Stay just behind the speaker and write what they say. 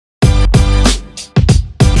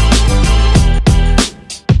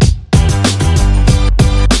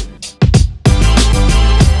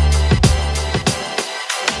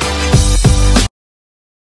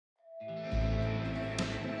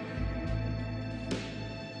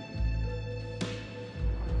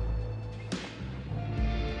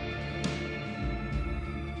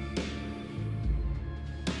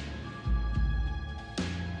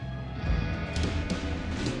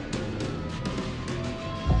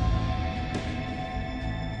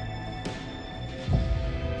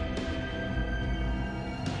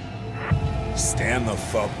Stand the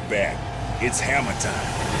fuck back. It's hammer time.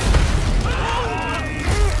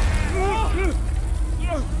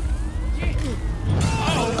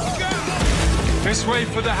 Let's wait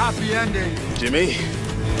for the happy ending. Jimmy?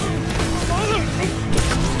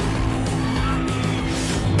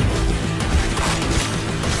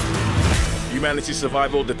 Humanity's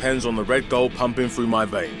survival depends on the red gold pumping through my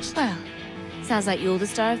veins. Well, sounds like you're the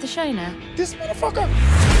star of the show now. This motherfucker!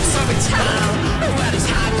 Summertime, the weather's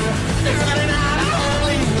hotter. You're running out of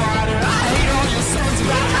holy water. I hate all your songs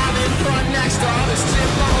about having fun next to all the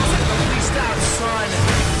strip malls and the least out sun.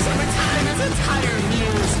 Summertime is a tired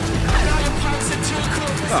muse. And all your parks are too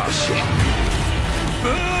cool. Oh, shit.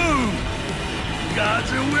 Boom! God's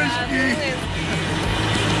a whiskey.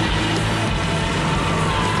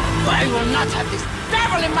 I will not have this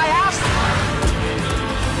devil in my house.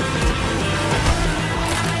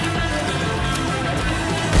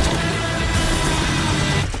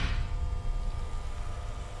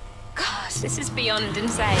 Gosh, this is beyond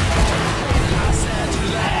insane.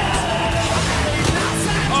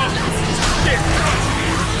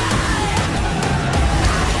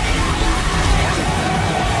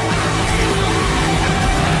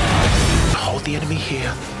 Hold the enemy here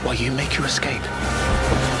while you make your escape.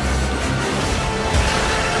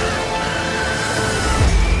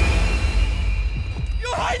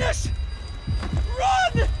 Your Highness!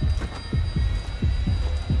 Run!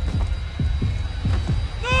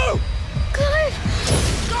 No! Clive!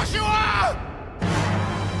 Joshua!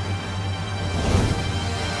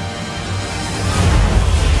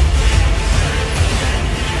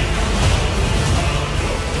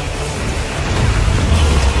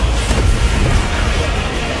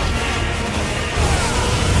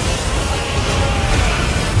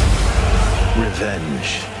 Revenge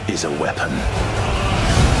is a weapon.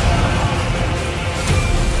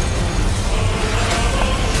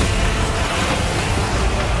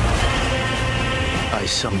 I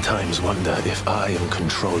sometimes wonder if I am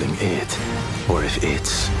controlling it, or if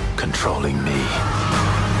it's controlling me.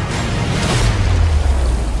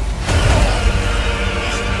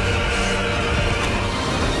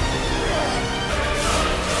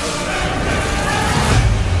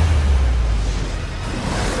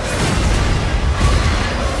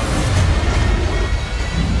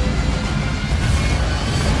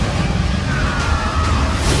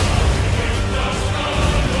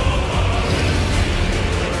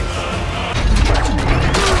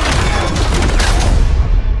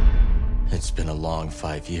 It's been a long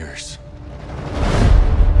 5 years.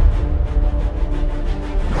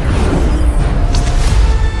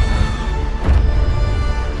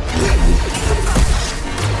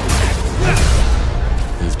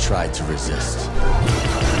 You've tried to resist.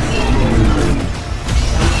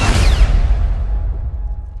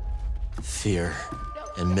 Fear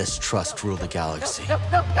and mistrust rule the galaxy.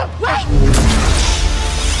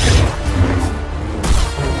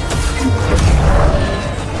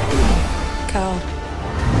 Cal,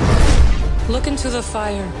 look into the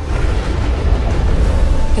fire.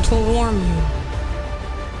 It will warm you,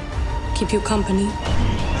 keep you company.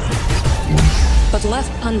 But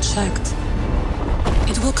left unchecked,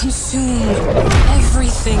 it will consume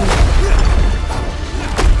everything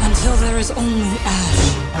until there is only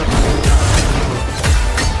ash.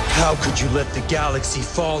 How could you let the galaxy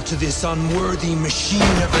fall to this unworthy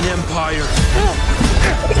machine of an empire?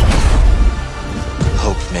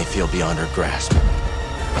 Hope may feel beyond our grasp.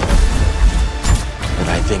 But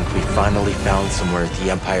I think we finally found somewhere the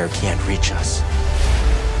Empire can't reach us.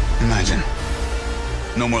 Imagine.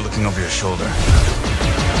 No more looking over your shoulder.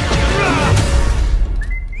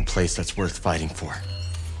 A place that's worth fighting for.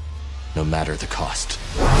 No matter the cost.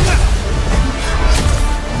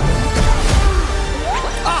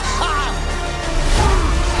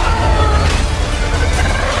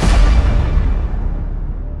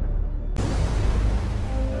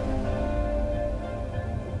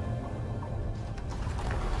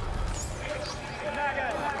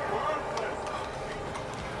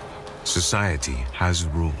 Society has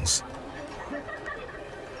rules.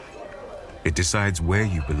 It decides where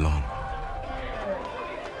you belong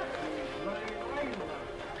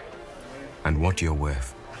and what you're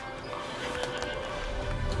worth.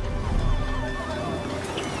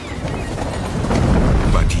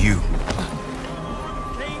 But you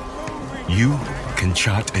can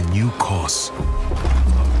chart a new course.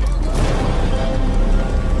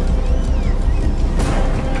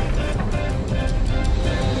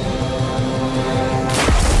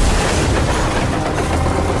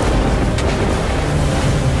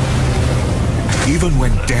 Even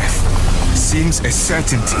when death seems a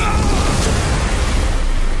certainty,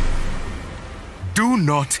 do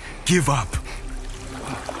not give up.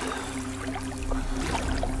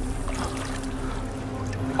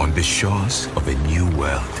 on the shores of a new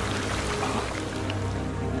world.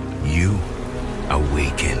 You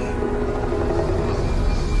awaken.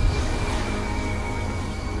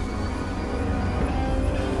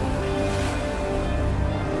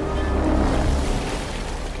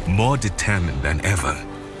 More determined than ever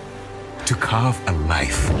to carve a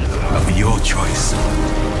life of your choice.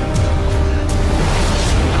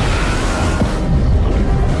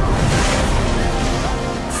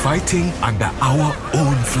 Fighting under our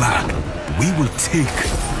own flag, we will take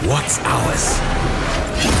what's ours.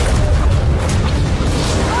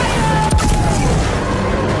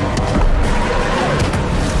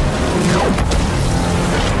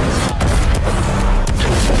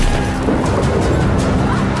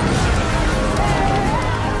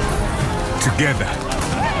 Together,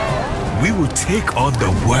 we will take on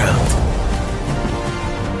the world.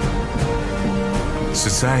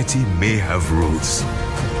 Society may have rules,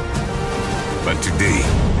 but today,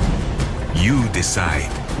 you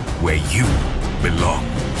decide where you belong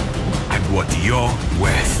and what you're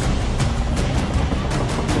worth.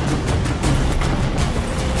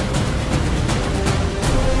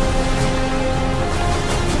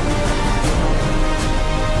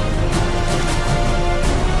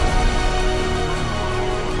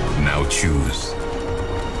 Now choose.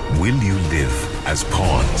 Will you live as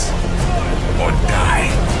pawns or die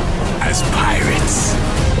as pirates?